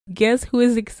Guess who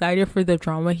is excited for the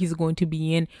drama he's going to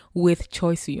be in with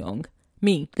Choi Soo-young?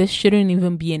 Me. This shouldn't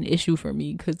even be an issue for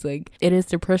me because like it is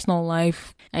their personal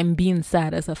life. I'm being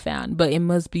sad as a fan, but it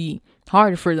must be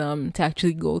hard for them to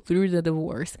actually go through the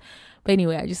divorce. But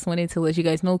anyway, I just wanted to let you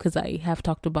guys know because I have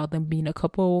talked about them being a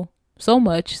couple so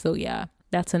much. So yeah,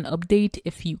 that's an update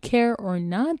if you care or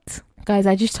not. Guys,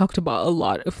 I just talked about a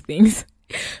lot of things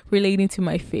relating to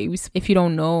my faves. If you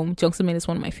don't know, Jung So-min is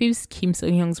one of my faves, Kim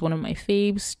So-hyung's one of my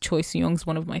faves, Choi Soo-young's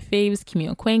one of my faves, Kim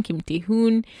Young-kwan, Kim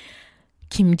Tae-hoon,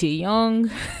 Kim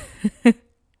Jae-young,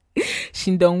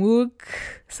 Shin Dong-wook,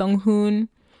 Sung-hoon.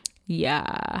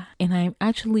 Yeah, and I'm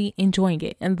actually enjoying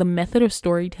it, and the method of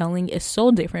storytelling is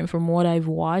so different from what I've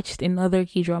watched in other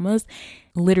K-dramas.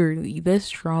 Literally, this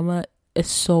drama is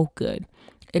so good.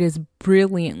 It is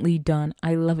brilliantly done.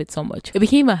 I love it so much. It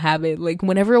became a habit. Like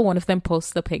whenever one of them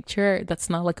posts a picture that's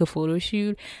not like a photo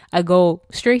shoot, I go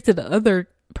straight to the other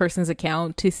person's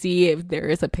account to see if there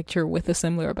is a picture with a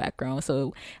similar background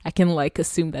so I can like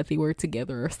assume that they were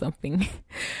together or something.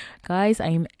 Guys,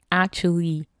 I'm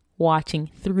actually watching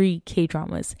 3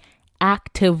 K-dramas.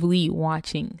 Actively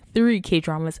watching 3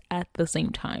 K-dramas at the same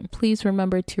time. Please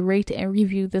remember to rate and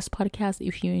review this podcast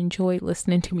if you enjoy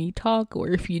listening to me talk, or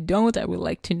if you don't, I would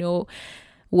like to know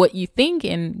what you think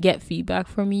and get feedback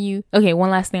from you. Okay, one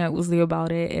last thing I will say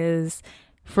about it is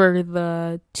for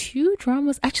the 2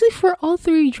 dramas, actually for all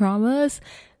 3 dramas,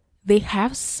 they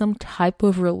have some type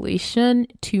of relation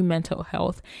to mental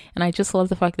health, and I just love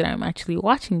the fact that I'm actually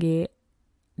watching it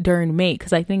during May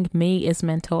because I think May is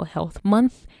mental health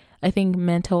month. I think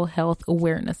mental health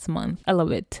awareness month. I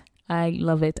love it. I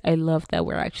love it. I love that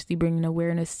we're actually bringing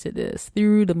awareness to this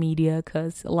through the media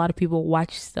because a lot of people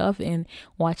watch stuff, and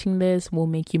watching this will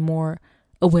make you more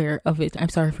aware of it. I'm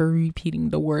sorry for repeating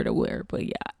the word aware, but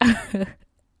yeah.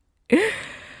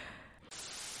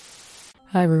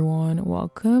 Hi everyone,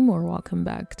 welcome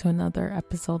back to another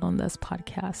episode on this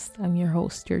podcast. I'm your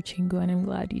host, your Chingu, and I'm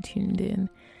glad you tuned in.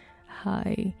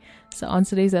 Hi. So on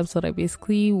today's episode, I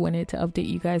basically wanted to update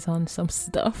you guys on some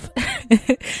stuff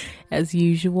as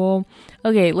usual.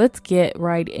 Okay, let's get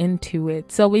right into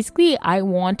it. So basically, I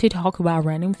want to talk about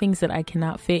random things that I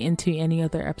cannot fit into any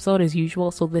other episode as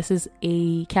usual. So this is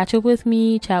a catch up with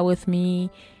me, chat with me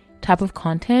type of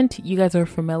content. You guys are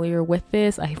familiar with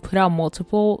this. I've put out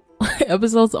multiple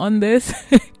episodes on this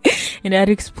and that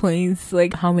explains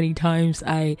like how many times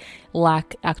I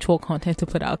lack actual content to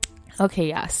put out. Okay,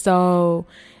 yeah, so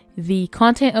the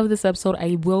content of this episode,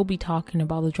 I will be talking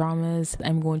about the dramas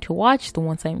I'm going to watch, the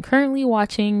ones I'm currently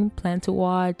watching, plan to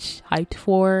watch, hyped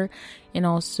for, and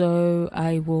also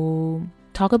I will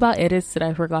talk about edits that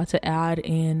I forgot to add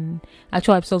in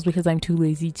actual episodes because I'm too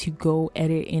lazy to go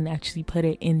edit and actually put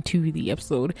it into the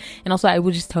episode. And also I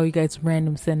will just tell you guys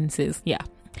random sentences. Yeah,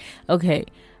 okay.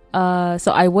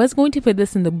 So I was going to put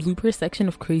this in the blooper section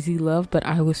of Crazy Love, but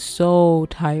I was so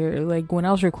tired. Like when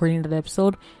I was recording that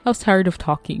episode, I was tired of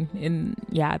talking, and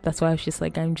yeah, that's why I was just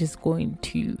like, I'm just going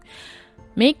to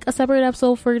make a separate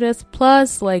episode for this.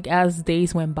 Plus, like as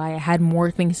days went by, I had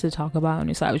more things to talk about,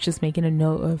 and so I was just making a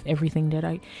note of everything that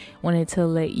I wanted to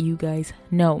let you guys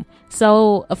know.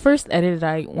 So a first edit that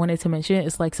I wanted to mention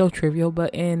is like so trivial,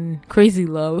 but in Crazy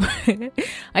Love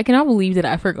I cannot believe that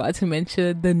I forgot to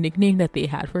mention the nickname that they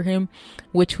had for him,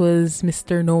 which was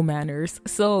Mr. No Manners.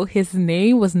 So his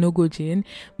name was No Go Jin,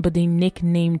 but they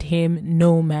nicknamed him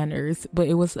No Manners, but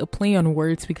it was a play on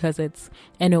words because it's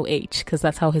NOH, because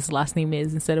that's how his last name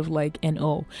is instead of like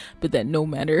NO, but then No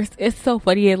Manners. It's so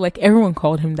funny, like everyone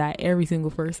called him that, every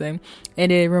single person,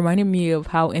 and it reminded me of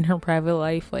how in her private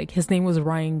life, like his name was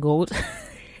Ryan Gold.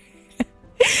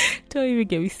 Don't even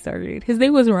get me started. His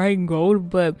name was Ryan Gold,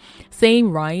 but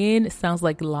saying Ryan sounds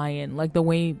like lion, like the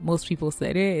way most people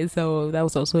said it, so that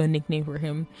was also a nickname for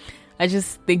him. I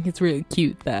just think it's really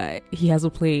cute that he has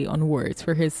a play on words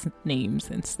for his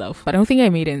names and stuff. I don't think I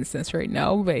made any sense right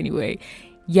now, but anyway,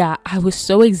 yeah, I was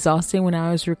so exhausted when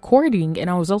I was recording, and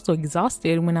I was also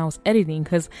exhausted when I was editing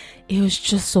because it was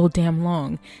just so damn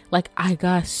long. Like I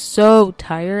got so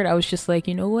tired. I was just like,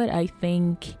 you know what, I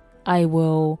think I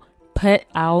will put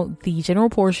out the general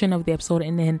portion of the episode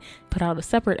and then put out a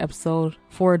separate episode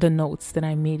for the notes that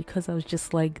I made, because I was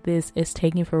just like, this is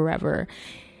taking forever.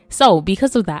 So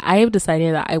because of that, I have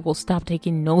decided that I will stop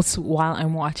taking notes while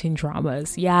I'm watching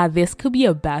dramas. Yeah, this could be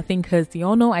a bad thing because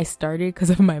y'all know I started because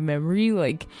of my memory.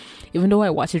 Like even though I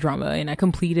watch a drama and I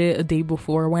complete it a day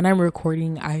before, when I'm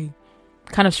recording I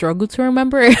kind of struggle to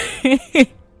remember.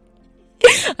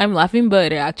 I'm laughing,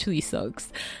 but it actually sucks.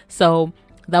 So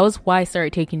that was why I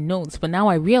started taking notes, but now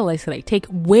I realize that I take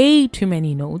way too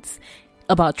many notes.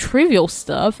 about trivial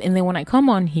stuff, and then when I come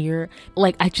on here,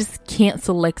 like, I just can't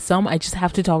select some. I just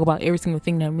have to talk about every single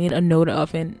thing that I made a note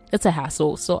of, and it's a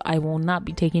hassle. So I will not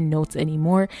be taking notes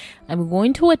anymore. I'm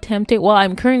going to attempt it. Well,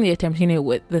 I'm currently attempting it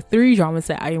with the 3 dramas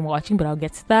that I am watching, but I'll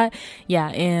get to that. Yeah,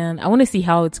 and I want to see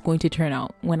how it's going to turn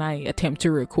out when I attempt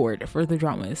to record for the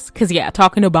dramas, because yeah,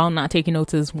 talking about not taking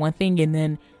notes is one thing, and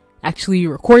then actually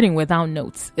recording without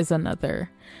notes is another.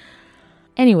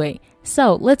 Anyway,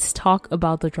 so let's talk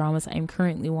about the dramas I'm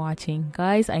currently watching.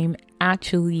 Guys, I'm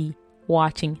actually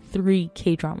watching 3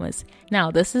 K-dramas.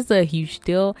 Now, this is a huge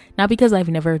deal, not because I've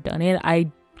never done it.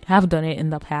 I have done it in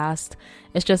the past.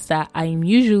 It's just that I'm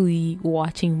usually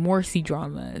watching more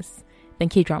C-dramas than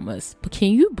K-dramas. But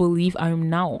can you believe I'm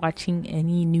not watching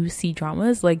any new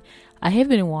C-dramas? Like, I have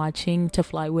been watching To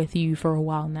Fly With You for a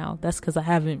while now. That's because I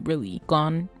haven't really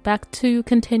gone back to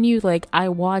continue. Like, I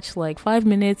watched like 5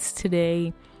 minutes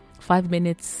today, 5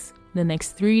 minutes the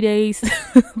next 3 days.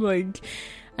 Like,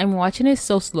 I'm watching it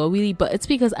so slowly, but it's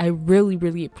because I really,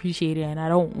 really appreciate it and I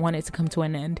don't want it to come to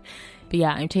an end. But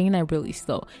yeah, I'm taking that really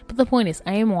slow. But the point is,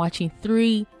 I am watching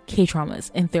 3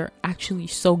 K-dramas and they're actually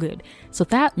so good. So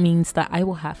that means that I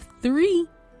will have 3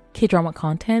 K-drama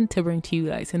content to bring to you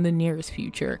guys in the nearest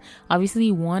future.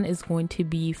 Obviously, one is going to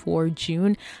be for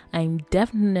June. I'm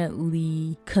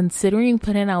definitely considering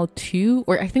putting out 2,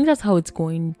 or I think that's how it's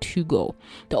going to go.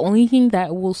 The only thing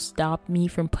that will stop me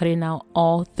from putting out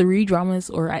all 3 dramas,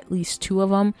 or at least 2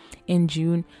 of them in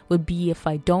June, would be if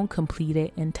I don't complete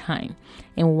it in time.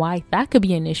 And why that could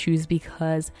be an issue is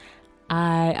because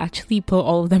I actually put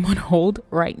all of them on hold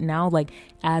right now, like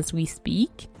as we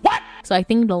speak. What? So I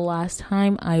think the last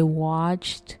time I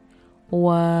watched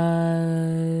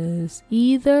was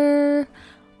either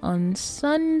on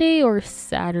Sunday or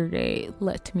Saturday.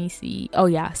 Let me see. Oh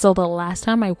yeah, so the last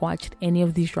time I watched any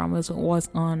of these dramas was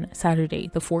on Saturday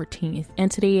the 14th, and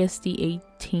today is the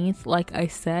 18th, like I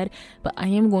said. But I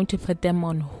am going to put them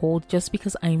on hold just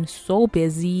because I'm so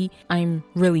busy. I'm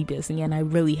really busy and I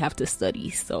really have to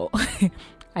study, so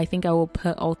I think I will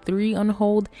put all 3 on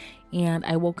hold, and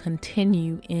I will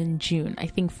continue in June. I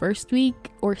think first week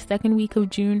or second week of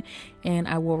June, and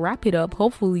I will wrap it up.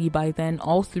 Hopefully by then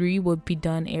all 3 will be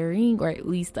done airing, or at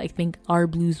least I think Our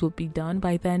Blues will be done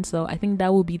by then. So I think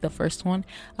that will be the first one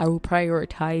I will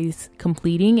prioritize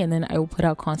completing, and then I will put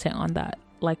out content on that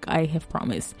like I have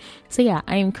promised. So yeah,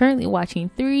 I am currently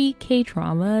watching 3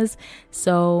 K-dramas.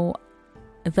 So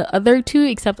the other 2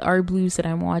 except Our Blues that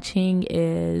I'm watching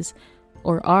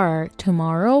are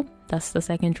Tomorrow. That's the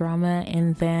second drama,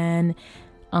 and then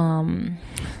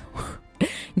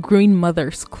Green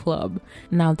Mothers Club.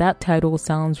 Now that title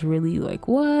sounds really like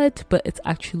what, but it's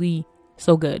actually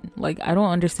so good. Like, I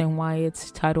don't understand why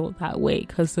it's titled that way,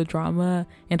 because the drama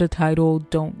and the title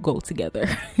don't go together.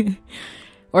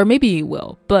 Or maybe it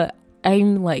will, but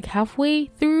I'm like halfway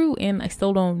through and I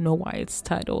still don't know why it's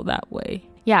titled that way.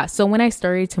 Yeah, so when I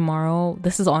started Tomorrow,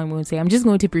 this is all I'm going to say. I'm just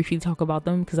going to briefly talk about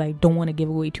them because I don't want to give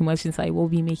away too much, since I will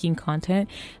be making content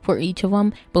for each of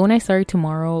them. But when I started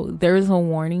Tomorrow, there is a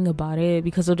warning about it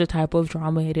because of the type of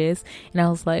drama it is. And I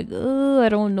was like, I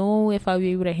don't know if I'll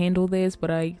be able to handle this,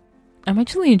 but I'm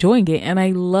actually enjoying it. And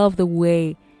I love the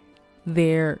way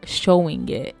they're showing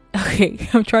it. Okay,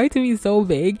 I'm trying to be so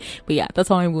vague, but yeah,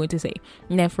 that's all I'm going to say.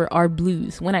 And then for Our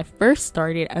Blues, when I first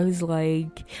started, I was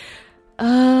like,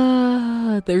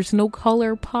 there's no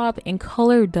color pop, and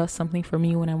color does something for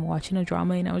me when I'm watching a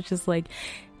drama, and I was just like,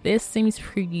 this seems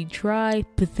pretty dry,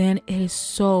 but then it is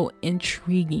so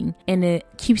intriguing and it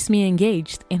keeps me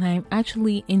engaged, and I'm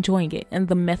actually enjoying it. And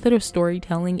the method of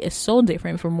storytelling is so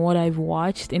different from what I've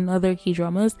watched in other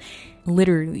K-dramas.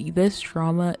 Literally, this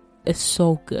drama is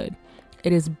so good.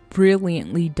 It is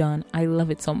brilliantly done. I love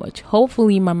it so much.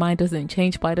 Hopefully my mind doesn't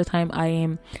change by the time I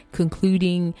am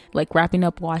concluding, like wrapping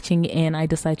up watching, and I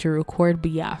decide to record.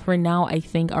 But yeah, for now, I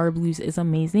think Our Blues is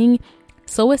amazing.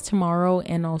 So is Tomorrow,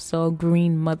 and also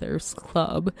Green Mothers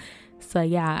Club. So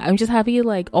yeah, I'm just happy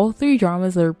like all 3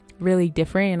 dramas are really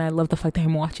different, and I love the fact that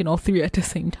I'm watching all 3 at the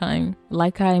same time.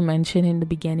 Like I mentioned in the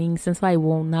beginning, since I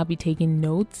will not be taking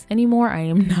notes anymore, I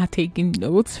am not taking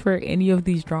notes for any of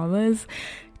these dramas.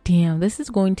 Damn, this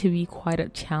is going to be quite a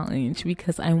challenge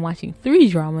because I'm watching 3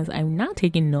 dramas, I'm not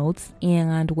taking notes,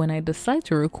 and when I decide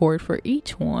to record for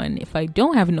each one, if I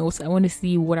don't have notes, I want to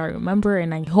see what I remember,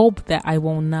 and I hope that I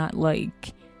will not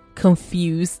like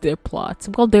confuse their plots.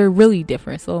 Well, they're really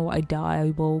different, so I doubt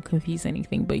I will confuse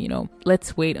anything, but you know,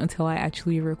 let's wait until I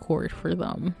actually record for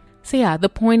them. So yeah, the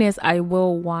point is I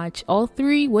will watch all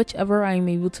 3, whichever I'm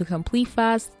able to complete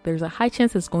fast. There's a high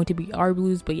chance it's going to be Our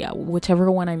Blues, but yeah,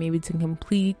 whichever one I'm able to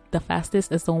complete the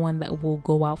fastest is the one that will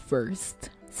go out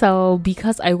first. So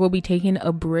because I will be taking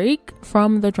a break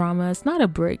from the dramas, not a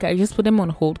break, I just put them on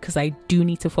hold because I do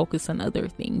need to focus on other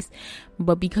things.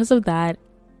 But because of that,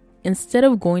 instead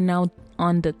of going out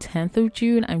on the 10th of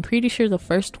June, I'm pretty sure the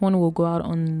first one will go out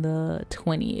on the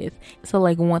 20th. So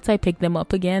like once I pick them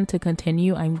up again to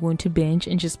continue, I'm going to binge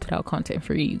and just put out content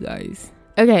for you guys.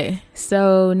 Okay,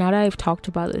 so now that I've talked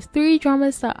about the 3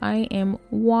 dramas that I am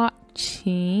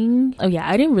watching. Oh yeah,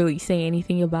 I didn't really say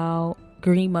anything about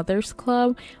Green Mothers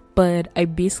Club, but I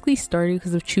basically started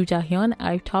because of Chu Ja-hyun.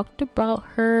 I've talked about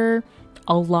her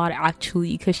a lot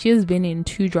actually because she has been in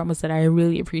 2 dramas that I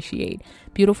really appreciate,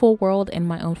 Beautiful World and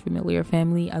My Unfamiliar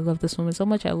Family. I love this woman so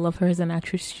much. I love her as an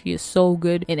actress. She is so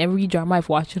good. In every drama I've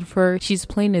watched of her, she's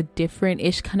playing a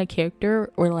different-ish kind of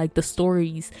character, or like the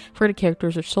stories for the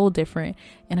characters are so different,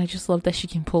 and I just love that she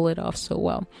can pull it off so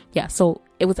well. Yeah, so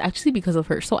it was actually because of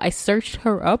her. So I searched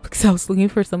her up because I was looking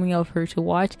for something of her to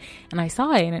watch, and I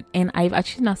saw it, and I've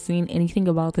actually not seen anything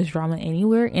about this drama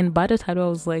anywhere, and by the title I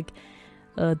was like,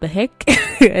 the heck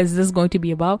is this going to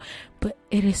be about? But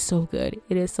it is so good.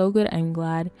 It is so good. I'm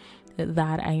glad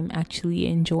that I'm actually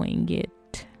enjoying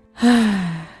it.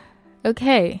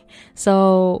 Okay,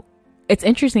 so it's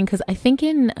interesting because I think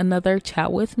in another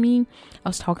chat with me, I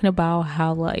was talking about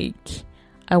how like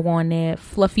I wanted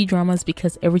fluffy dramas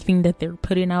because everything that they're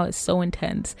putting out is so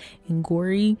intense and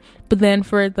gory. But then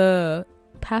for the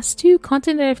past 2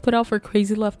 content that I've put out for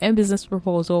Crazy Love and Business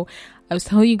Proposal, I was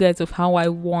telling you guys of how I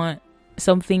want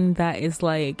something that is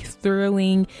like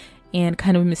thrilling and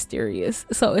kind of mysterious.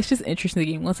 So it's just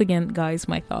interesting. Once again, guys,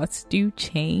 my thoughts do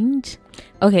change.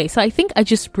 Okay, so I think I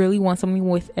just really want something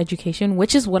with education,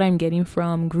 which is what I'm getting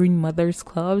from Green Mothers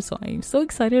Club. So I'm so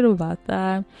excited about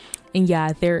that. And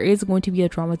yeah, there is going to be a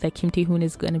drama that Kim Tae-hoon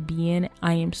is going to be in.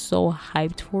 I am so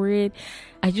hyped for it.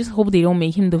 I just hope they don't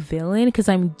make him the villain because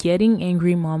I'm getting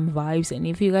Angry Mom vibes. And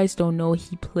if you guys don't know,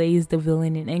 he plays the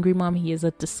villain in Angry Mom. He is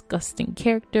a disgusting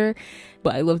character,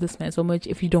 but I love this man so much.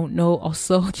 If you don't know,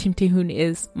 also Kim Tae-hoon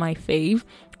is my fave,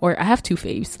 or I have 2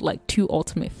 faves, like 2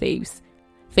 ultimate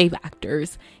fave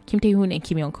actors, Kim Tae-hoon and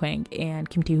Kim Young-kwang. And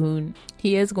Kim Tae-hoon,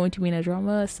 he is going to be in a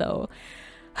drama, so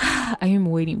I am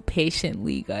waiting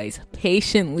patiently, guys,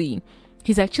 patiently.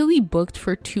 He's actually booked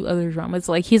for 2 other dramas.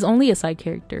 Like, he's only a side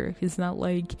character. He's not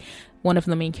like one of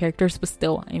the main characters, but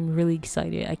still, I'm really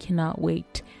excited. I cannot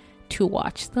wait to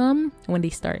watch them when they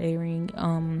start airing.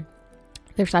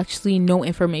 There's actually no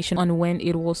information on when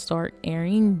it will start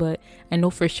airing, but I know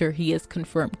for sure he is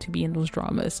confirmed to be in those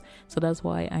dramas. So that's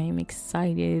why I am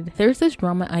excited. There's this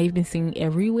drama I've been seeing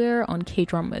everywhere on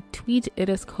K-Drama Tweet. It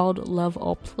is called Love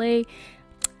All Play.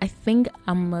 I think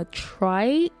I'm gonna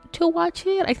try to watch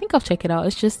it. I think I'll check it out.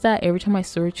 It's just that every time I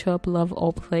search up Love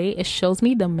All Play, it shows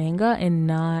me the manga and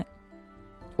not,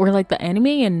 or like the anime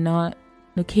and not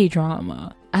the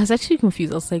K-drama. I was actually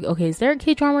confused. I was like, okay, is there a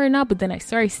K-drama or not? But then I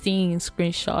started seeing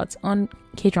screenshots on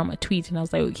K-Drama Tweets and I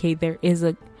was like, okay, there is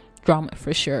a drama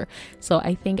for sure. So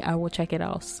I think I will check it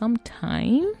out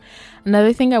sometime.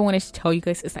 Another thing I wanted to tell you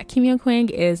guys is that Kim Young-kwang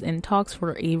is in talks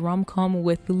for a rom-com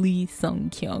with Lee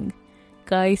Sung-kyung.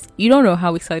 Guys, you don't know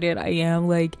how excited I am.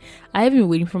 Like, I have been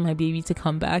waiting for my baby to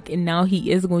come back, and now he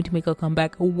is going to make a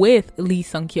comeback with Lee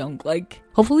Sung-kyung. Like,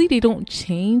 hopefully they don't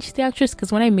change the actress,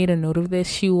 because when I made a note of this,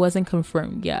 she wasn't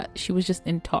confirmed yet. She was just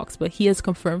in talks, but he is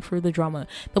confirmed for the drama.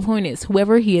 The point is,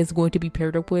 whoever he is going to be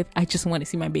paired up with, I just want to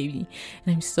see my baby,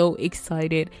 and I'm so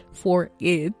excited for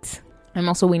it. I'm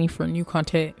also waiting for new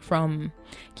content from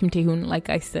Kim Tae-hoon, like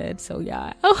I said. So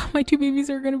yeah, oh, my 2 babies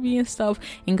are gonna be and stuff.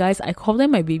 And guys, I call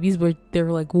them my babies, but they're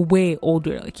like way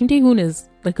older. Like, Kim Tae-hoon is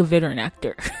like a veteran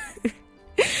actor.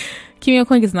 Kim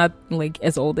Young-kwang is not like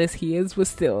as old as he is, but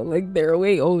still, like, they're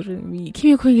way older than me. Kim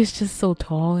Young-kwang is just so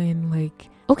tall and like,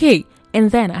 okay. And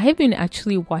then I have been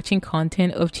actually watching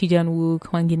content of Chi Jan-woo,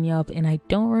 Kwang Gin-yup, and I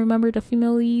don't remember the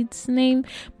female lead's name,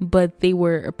 but they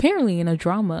were apparently in a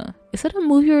drama. Is it a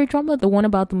movie or a drama? The one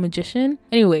about the magician?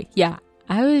 Anyway, yeah,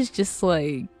 I was just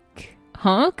like,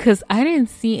 huh? Because I didn't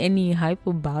see any hype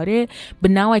about it,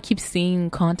 but now I keep seeing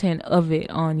content of it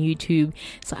on YouTube.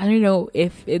 So I don't know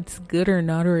if it's good or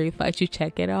not, or if I should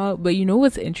check it out. But you know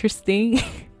what's interesting?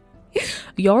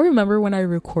 Y'all remember when I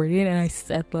recorded and I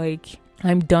said like,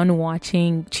 I'm done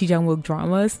watching Chi Jang-wook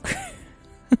dramas?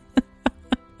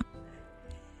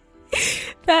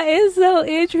 That is so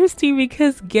interesting,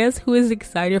 because guess who is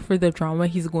excited for the drama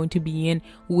he's going to be in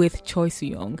with Choi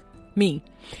Soo-young? Me.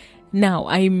 Now,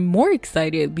 I'm more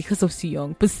excited because of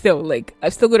Soo-young, but still, like,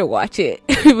 I'm still gonna watch it.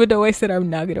 Even though I said I'm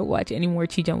not gonna watch any more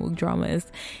Chi Jang-wook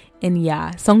dramas. And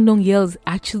yeah, Song Dong-yeol is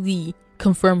actually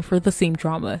confirmed for the same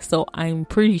drama, so I'm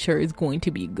pretty sure it's going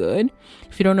to be good.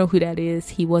 If you don't know who that is,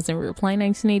 he was in Reply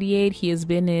 1988. He has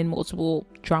been in multiple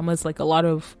dramas, like a lot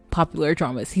of popular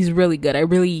dramas. He's really good. I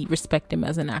really respect him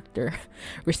as an actor.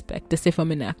 Respect as if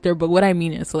I'm an actor, but what I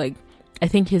mean is, like, I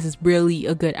think he's really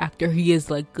a good actor. He is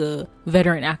like a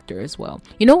veteran actor as well.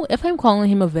 You know, if I'm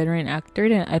calling him a veteran actor,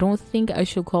 then I don't think I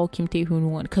should call Kim Tae-hoon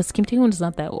one, because Kim Tae-hoon is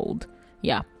not that old.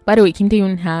 Yeah. By the way, Kim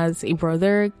Tae-hoon has a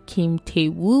brother, Kim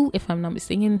Tae-woo, if I'm not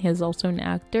mistaken. He's also an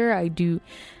actor. I do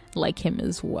like him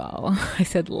as well. I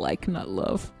said like, not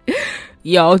love.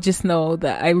 Y'all just know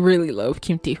that I really love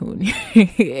Kim Tae-hoon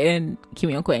and Kim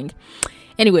Young-kwang.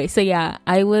 Anyway, so yeah,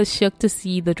 I was shocked to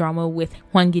see the drama with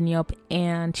Hwang In-yup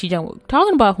and Chi Jung-wook.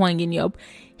 Talking about Hwang In-yup,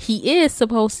 he is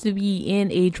supposed to be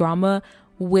in a drama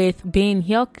with Bain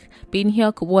Hyuk. Bain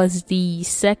Hyuk was the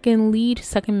second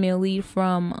male lead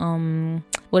from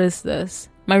what is this?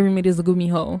 My Roommate is a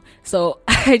Gumiho. So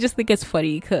I just think it's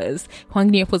funny because Hwang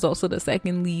In-yup was also the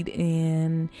second lead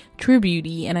in True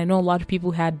Beauty, and I know a lot of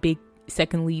people had big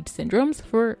second lead syndromes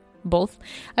for both.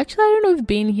 Actually, I don't know if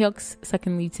Bain Hyuk's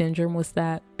second lead syndrome was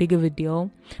that big of a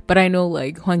deal, but I know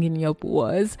like Hwang In-yup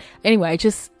was. Anyway, I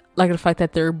just like the fact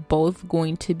that they're both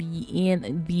going to be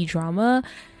in the drama.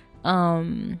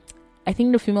 I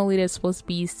think the female lead is supposed to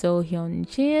be So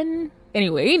Hyun-jin.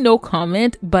 Anyway, no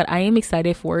comment, but I am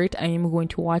excited for it. I am going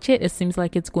to watch it. It seems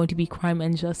like it's going to be crime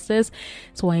and justice,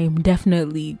 so I am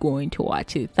definitely going to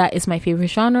watch it. That is my favorite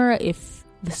genre. If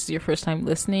this is your first time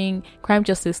listening, crime,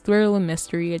 justice, thriller,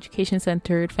 mystery, education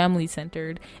centered, family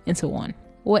centered, and so on.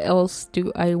 What else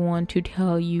do I want to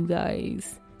tell you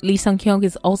guys? Lee Sung-kyung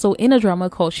is also in a drama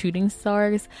called Shooting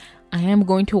Stars. I am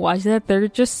going to watch that. There are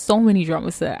just so many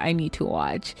dramas that I need to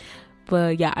watch.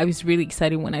 But yeah, I was really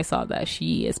excited when I saw that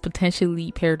she is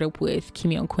potentially paired up with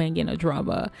Kim Young-kwang in a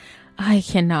drama. I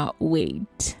cannot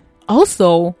wait.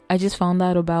 Also, I just found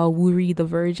out about Wuri the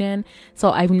Virgin.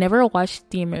 So I've never watched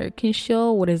the American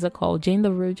show. What is it called? Jane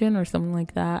the Virgin or something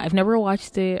like that. I've never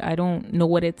watched it. I don't know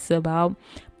what it's about.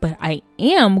 But I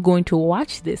am going to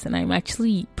watch this, and I'm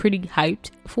actually pretty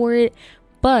hyped for it.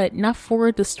 But not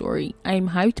for the story. I'm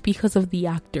hyped because of the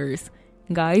actors.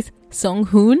 Guys,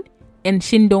 Sung-hoon and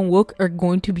Shin Dong-wook are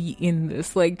going to be in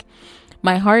this. Like,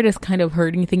 my heart is kind of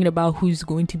hurting thinking about who's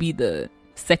going to be the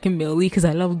second male lead, because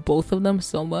I love both of them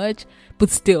so much. But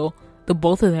still, the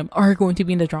both of them are going to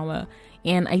be in the drama.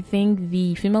 And I think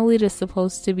the female lead is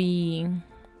supposed to be...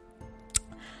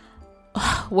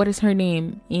 what is her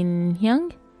name?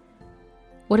 In-hyung?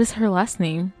 What is her last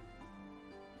name?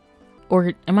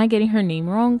 Or am I getting her name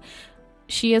wrong?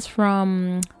 She is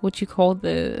from, what you call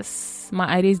this?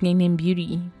 My Idol's Game in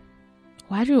Beauty.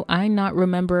 Why do I not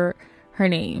remember her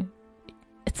name?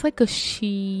 It's like a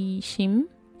Shimin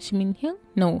Hyung?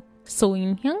 No, So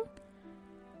In Hyung?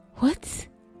 What?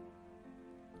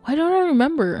 Why don't I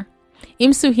remember?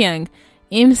 Im Soo Hyung.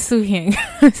 I'm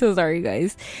so sorry,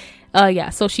 guys. Yeah,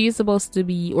 so she is supposed to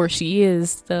be, or she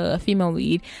is the female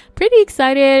lead. Pretty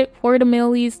excited for the male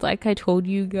leads, like I told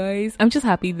you guys. I'm just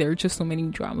happy there are just so many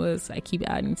dramas I keep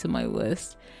adding to my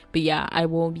list. But yeah, I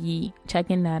will be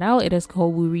checking that out. It is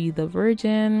called Wuri the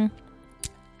Virgin.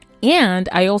 And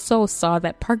I also saw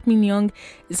that Park Min-young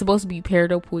is supposed to be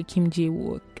paired up with Kim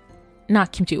Jae-wook.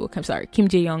 Not Kim Jae-wook, I'm sorry, Kim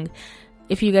Jae-young.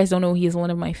 If you guys don't know, he is one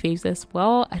of my faves as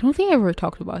well. I don't think I ever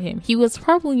talked about him. He was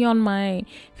probably on my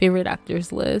favorite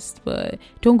actors list, but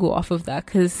don't go off of that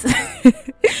because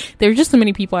there are just so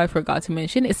many people I forgot to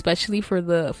mention, especially for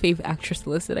the fave actress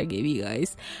list that I gave you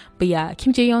guys. But yeah,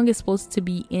 Kim Jae-young is supposed to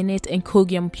be in it, and Ko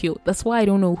Gyum-pyo. That's why I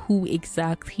don't know who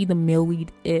exactly the male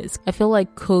lead is. I feel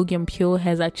like Ko Gyum-pyo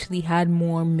has actually had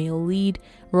more male lead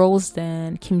roles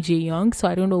than Kim Jae-young, so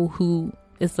I don't know who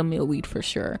is the male lead for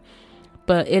sure.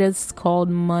 But it is called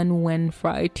Mun Wen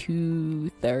Fry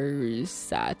to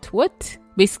Thursat. What?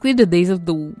 Basically the days of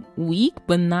the week,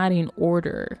 but not in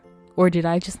order. Or did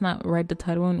I just not write the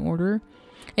title in order?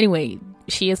 Anyway,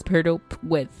 she is paired up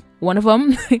with one of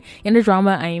them in the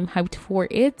drama. I am hyped for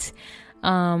it.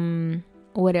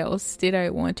 What else did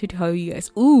I want to tell you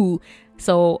guys? Ooh,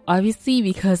 so obviously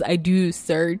because I do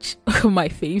search my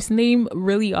fave's name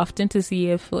really often to see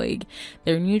if like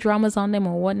there are new dramas on them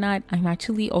or whatnot, I'm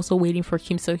actually also waiting for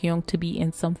Kim So-hyung to be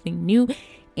in something new,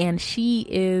 and she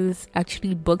is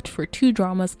actually booked for 2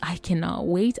 dramas. I cannot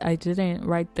wait. I didn't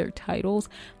write their titles,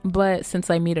 but since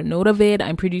I made a note of it,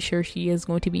 I'm pretty sure she is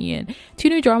going to be in 2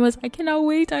 new dramas. I cannot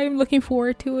wait. I am looking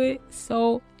forward to it.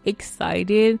 So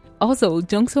excited. Also,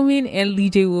 Jung So-min and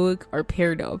Lee Jae-wook are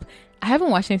paired up. I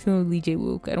haven't watched anything with Lee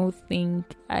Jae-wook. I don't think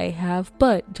I have,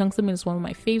 but Jung Se-min is one of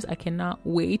my faves. I cannot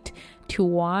wait to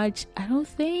watch. I don't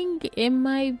think it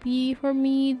might be for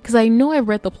me because I know I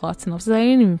read the plot synopsis. I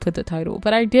didn't even put the title,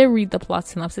 but I did read the plot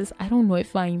synopsis. I don't know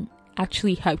if I'm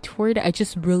actually hyped for it. I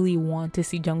just really want to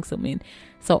see Jung Se-min,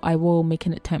 so I will make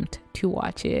an attempt to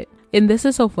watch it. And this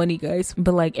is so funny, guys,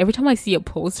 but like every time I see a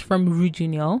post from Ru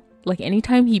Jun-yeol, like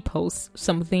anytime he posts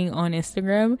something on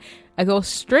Instagram, I go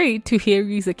straight to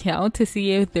Hyeri's account to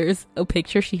see if there's a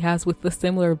picture she has with a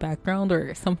similar background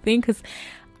or something, because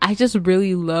I just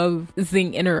really love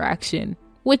seeing interaction,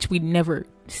 which we never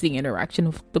see interaction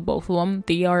of the both of them.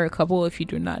 They are a couple, if you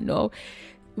do not know.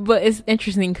 But it's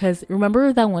interesting because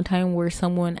remember that one time where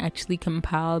someone actually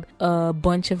compiled a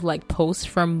bunch of like posts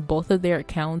from both of their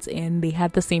accounts and they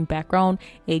had the same background,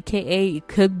 aka it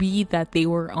could be that they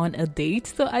were on a date.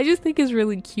 So I just think it's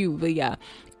really cute. But yeah,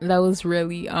 that was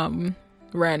really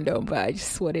random, but I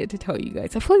just wanted to tell you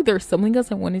guys. I feel like there's something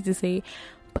else I wanted to say,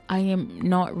 but I am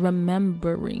not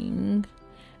remembering.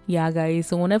 Yeah, guys,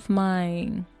 so one of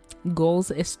my goals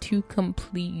is to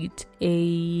complete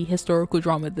a historical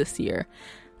drama this year.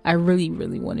 I really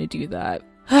want to do that.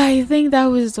 I think that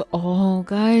was all,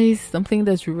 guys. Something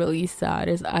that's really sad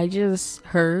is I just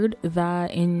heard that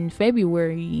in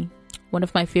February, one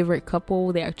of my favorite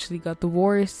couple, they actually got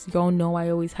divorced. Y'all know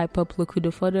I always hype up Le Coup de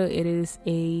Foudre. It is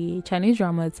a Chinese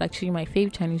drama. It's actually my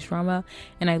favorite Chinese drama,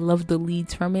 and I love the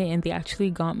leads from it. And they actually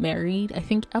got married, I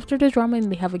think, after the drama,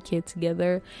 and they have a kid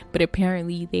together. But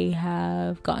apparently they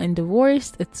have gotten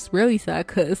divorced. It's really sad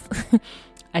because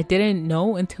I didn't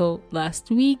know until last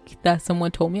week that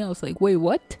someone told me. I was like, wait,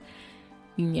 what?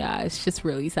 Yeah, it's just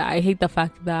really sad. I hate the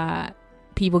fact that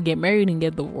people get married and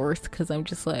get divorced, because I'm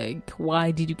just like,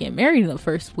 why did you get married in the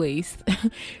first place?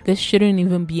 This shouldn't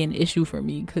even be an issue for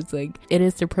me, because like it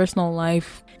is their personal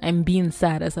life. I'm being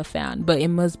sad as a fan, but it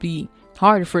must be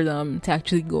hard for them to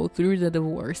actually go through the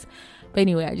divorce. But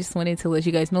anyway, I just wanted to let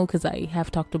you guys know because I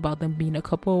have talked about them being a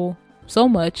couple so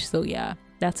much. So yeah,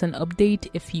 that's an update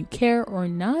if you care or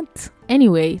not.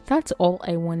 Anyway, that's all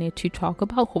I wanted to talk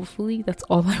about. Hopefully that's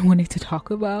all I wanted to talk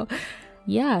about.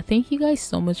 Yeah, thank you guys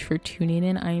so much for tuning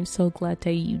in. I am so glad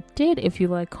that you did. If you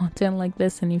like content like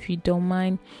this, and if you don't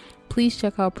mind, please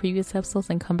check out previous episodes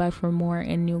and come back for more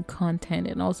and new content.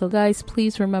 And also, guys,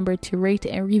 please remember to rate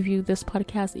and review this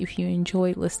podcast if you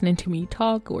enjoy listening to me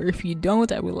talk, or if you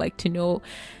don't, I would like to know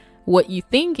what you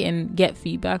think and get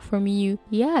feedback from you.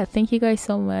 Yeah, thank you guys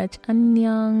so much.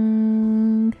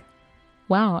 Annyeong.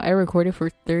 Wow, I recorded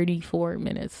for 34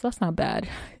 minutes. That's not bad.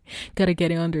 Gotta get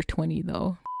it under 20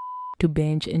 though, to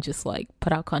binge and just like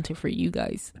put out content for you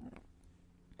guys.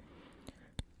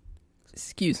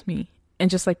 Excuse me. And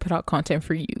just like put out content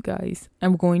for you guys.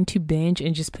 I'm going to binge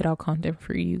and just put out content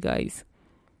for you guys.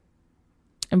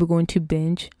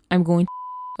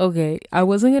 Okay, I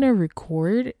wasn't gonna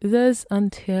record this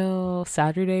until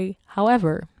Saturday.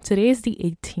 However, today is the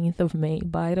 18th of May,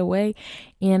 by the way,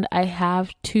 and I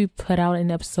have to put out an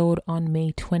episode on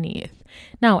May 20th.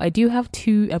 Now, I do have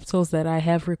 2 episodes that I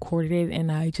have recorded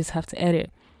and I just have to edit,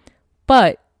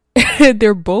 but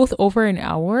they're both over an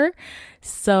hour.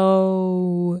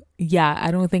 So yeah, I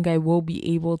don't think I will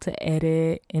be able to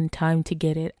edit in time to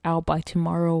get it out by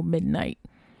tomorrow midnight.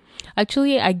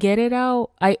 Actually, I get it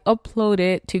out. I upload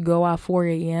it to go at 4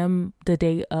 a.m. the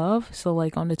day of. So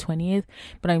like on the 20th.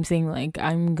 But I'm saying like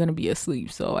I'm going to be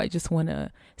asleep. So I just want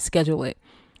to schedule it.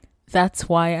 That's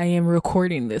why I am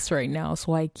recording this right now.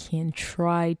 So I can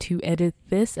try to edit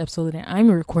this episode that I'm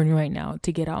recording right now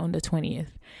to get out on the 20th.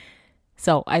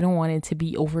 So I don't want it to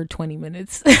be over 20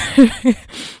 minutes.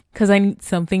 Because I need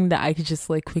something that I could just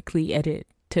like quickly edit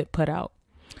to put out.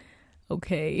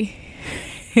 Okay.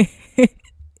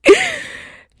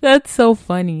 That's so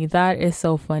funny. That is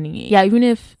so funny. Yeah, even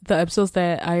if the episodes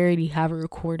that I already have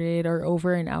recorded are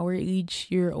over an hour each,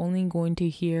 you're only going to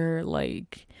hear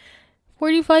like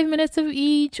 45 minutes of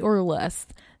each or less.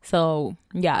 So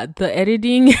yeah, the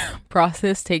editing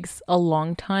process takes a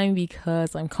long time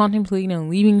because I'm contemplating on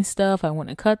leaving stuff. I want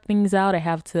to cut things out. I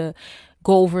have to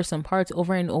go over some parts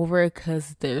over and over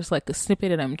because there's like a snippet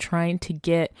that I'm trying to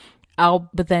get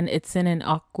out, but then it's in an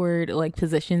awkward like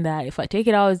position that if I take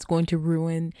it out, it's going to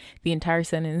ruin the entire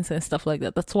sentence and stuff like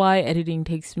that. That's why editing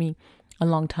takes me a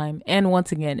long time. And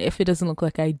once again, if it doesn't look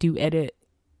like I do edit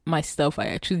my stuff, I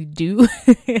actually do.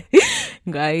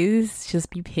 Guys, just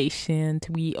be patient.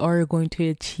 We are going to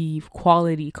achieve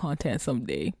quality content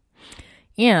someday.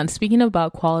 And speaking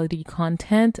about quality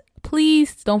content,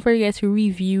 please don't forget to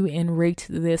review and rate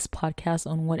this podcast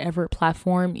on whatever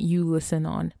platform you listen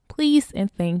on. Please and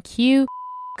thank you,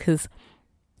 because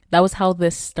that was how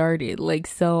this started. Like,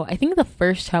 so I think the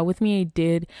first chat with me I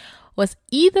did was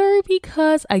either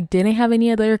because I didn't have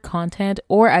any other content,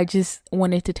 or I just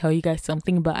wanted to tell you guys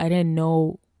something, but I didn't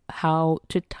know how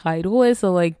to title it.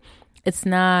 So like, it's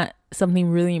not something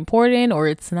really important, or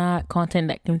it's not content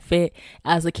that can fit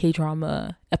as a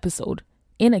K-drama episode.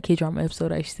 In a K-drama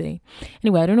episode, I should say.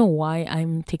 Anyway, I don't know why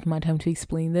I'm taking my time to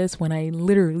explain this when I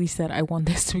literally said I want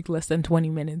this to be less than 20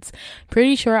 minutes.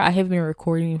 Pretty sure I have been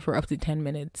recording for up to 10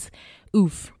 minutes.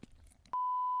 Oof.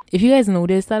 If you guys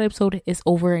notice, that episode is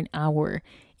over an hour.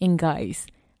 And guys,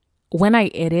 when I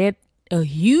edit, a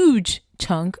huge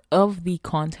chunk of the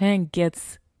content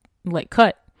gets like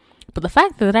cut. But the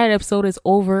fact that that episode is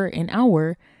over an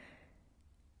hour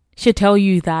should tell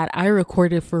you that I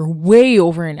recorded for way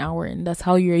over an hour, and that's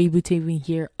how you're able to even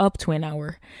hear up to an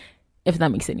hour, if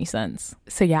that makes any sense.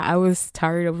 So yeah, I was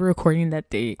tired of recording that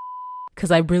day because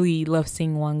I really love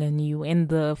seeing Wang and Yu, and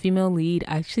the female lead,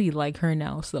 I actually like her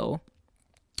now. So,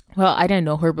 well, I didn't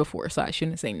know her before, so I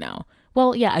shouldn't say now.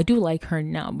 Well, yeah, I do like her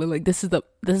now, but like this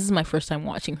is my first time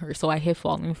watching her, so I hit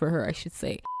falling for her, I should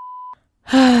say.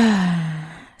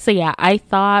 So yeah, I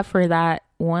thought for that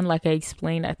one, like I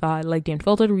explained, I thought like the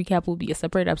Unfiltered recap will be a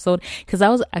separate episode, because that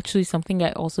was actually something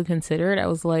I also considered. I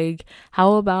was like,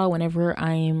 how about whenever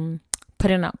I'm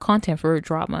putting out content for a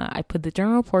drama, I put the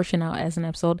general portion out as an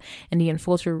episode and the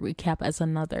Unfiltered recap as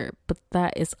another. But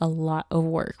that is a lot of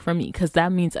work for me, because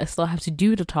that means I still have to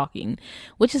do the talking,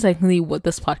 which is actually what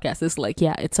this podcast is like.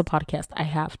 Yeah, it's a podcast, I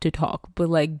have to talk, but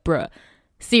like, bruh,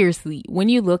 seriously, when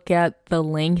you look at the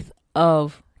length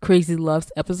of Crazy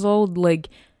Love's episode, like,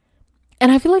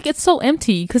 and I feel like it's so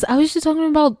empty because I was just talking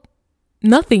about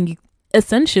nothing,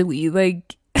 essentially.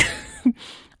 Like,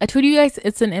 I told you guys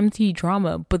it's an empty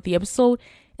drama, but the episode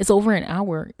is over an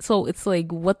hour. So it's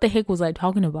like, what the heck was I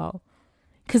talking about?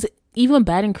 Because even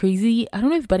Bad and Crazy, I don't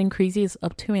know if Bad and Crazy is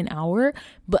up to an hour,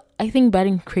 but I think Bad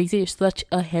and Crazy is such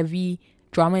a heavy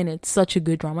drama, and it's such a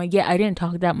good drama. Yeah, I didn't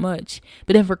talk that much.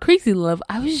 But then for Crazy Love,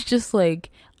 I was just like,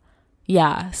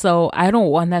 yeah, so I don't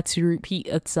want that to repeat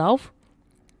itself.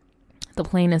 The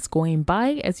plane is going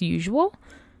by as usual.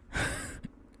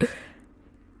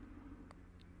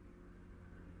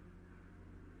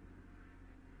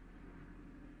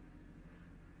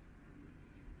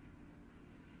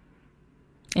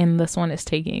 And this one is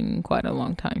taking quite a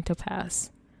long time to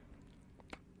pass.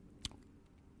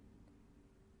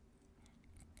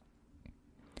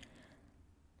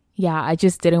 Yeah, I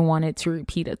just didn't want it to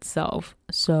repeat itself.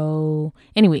 So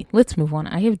anyway, let's move on.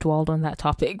 I have dwelled on that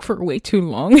topic for way too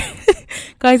long.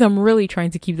 Guys, I'm really trying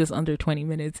to keep this under 20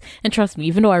 minutes. And trust me,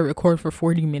 even though I record for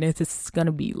 40 minutes, it's going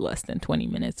to be less than 20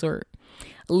 minutes or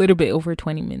a little bit over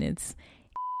 20 minutes.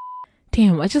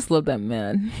 Damn, I just love that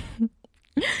man.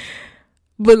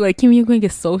 But like, Kim Young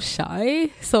is so shy.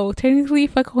 So technically,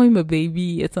 if I call him a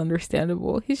baby, it's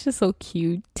understandable. He's just so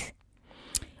cute.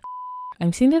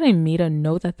 I'm seeing that I made a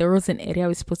note that there was an area I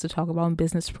was supposed to talk about in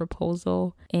Business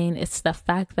Proposal, and it's the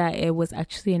fact that it was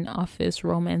actually an office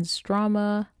romance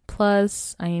drama.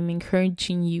 Plus, I am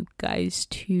encouraging you guys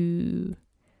to...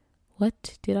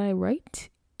 What did I write?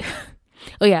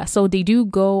 Oh yeah, so they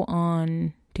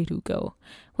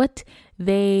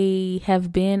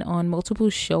have been on multiple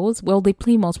shows. Well, they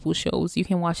play multiple shows. You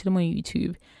can watch them on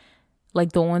YouTube,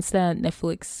 like the ones that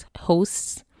Netflix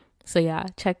hosts. So yeah,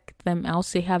 check them out.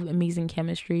 They have amazing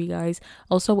chemistry, guys.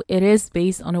 Also, it is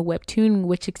based on a webtoon,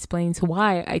 which explains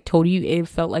why I told you it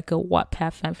felt like a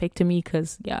Wattpad fanfic to me.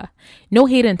 Because yeah, no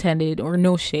hate intended or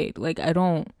no shade. Like,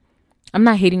 I'm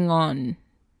not hating on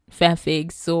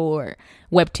fanfics or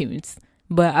webtoons,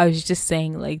 but I was just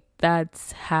saying, like,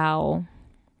 that's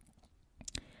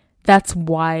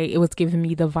why it was giving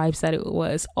me the vibes that it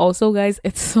was. Also, guys,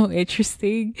 it's so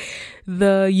interesting.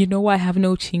 You know, I have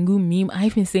no Chingu meme.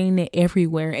 I've been saying it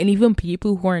everywhere. And even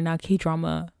people who are not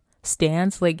K-drama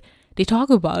stans, like, they talk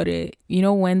about it. You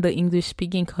know, when the English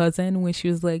speaking cousin, when she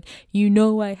was like, you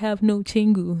know, I have no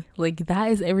Chingu. Like,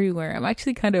 that is everywhere. I'm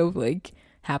actually kind of like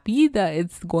happy that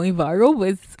it's going viral, but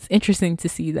it's interesting to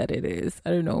see that it is. I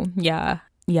don't know.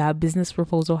 Yeah, Business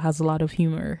Proposal has a lot of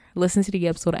humor. Listen to the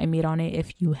episode I made on it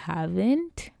if you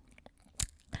haven't.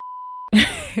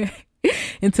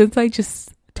 And since I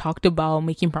just talked about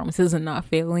making promises and not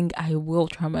failing, I will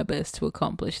try my best to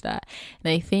accomplish that.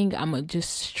 And I think I'm gonna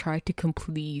just try to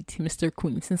complete Mr.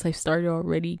 Queen since I started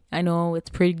already. I know it's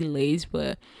pretty late,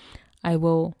 but I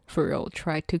will for real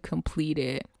try to complete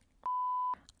it.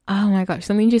 Oh my gosh,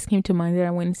 something just came to mind that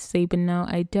I wanted to say, but now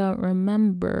I don't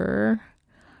remember.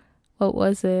 What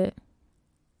was it?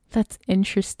 That's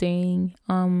interesting.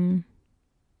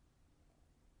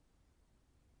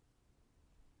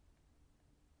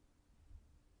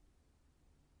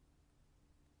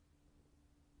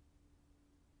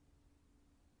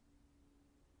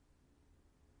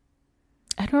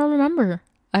 don't remember.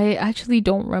 I actually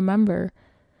don't remember.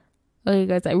 Okay,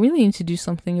 guys, I really need to do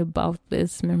something about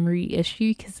this memory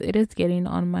issue because it is getting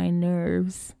on my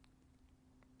nerves.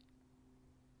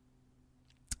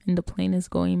 And the plane is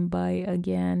going by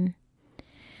again.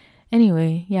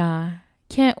 Anyway, yeah.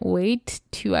 Can't wait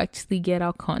to actually get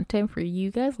out content for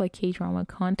you guys, like K-drama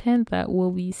content. That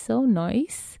will be so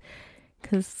nice.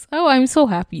 Because, I'm so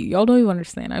happy. Y'all don't even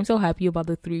understand. I'm so happy about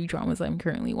the 3 dramas I'm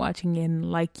currently watching.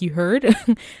 And like you heard,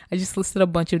 I just listed a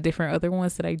bunch of different other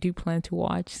ones that I do plan to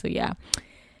watch. So yeah,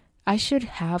 I should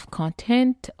have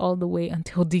content all the way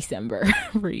until December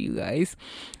for you guys.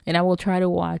 And I will try to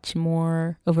watch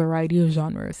more a variety of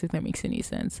genres, if that makes any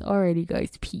sense. Alrighty,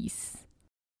 guys. Peace.